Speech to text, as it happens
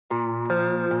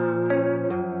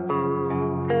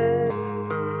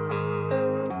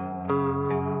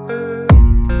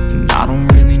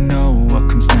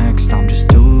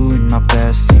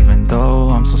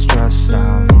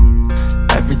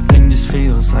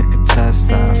like a test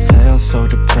that I fail, so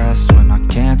depressed when I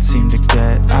can't seem to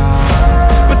get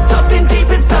out. But something deep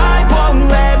inside won't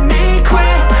let me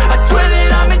quit. I swear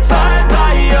that I'm inspired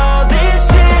by all this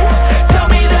shit. Tell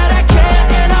me that I can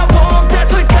and I won't,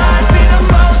 that's what guides me the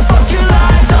most. Fuck your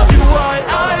lies, I'll do what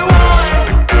I want.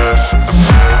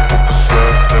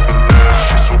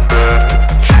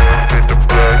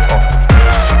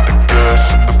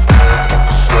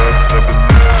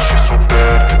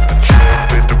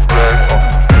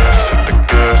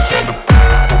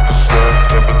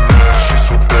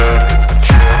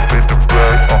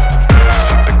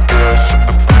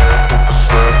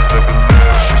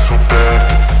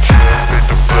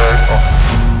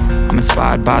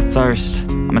 Inspired by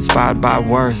thirst, I'm inspired by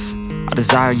worth. I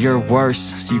desire your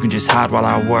worst, so you can just hide while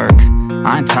I work.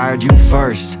 I ain't tired, you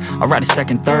first. I'll write a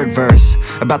second, third verse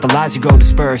about the lies you go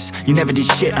disperse. You never did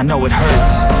shit, I know it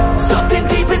hurts. Something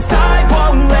deep inside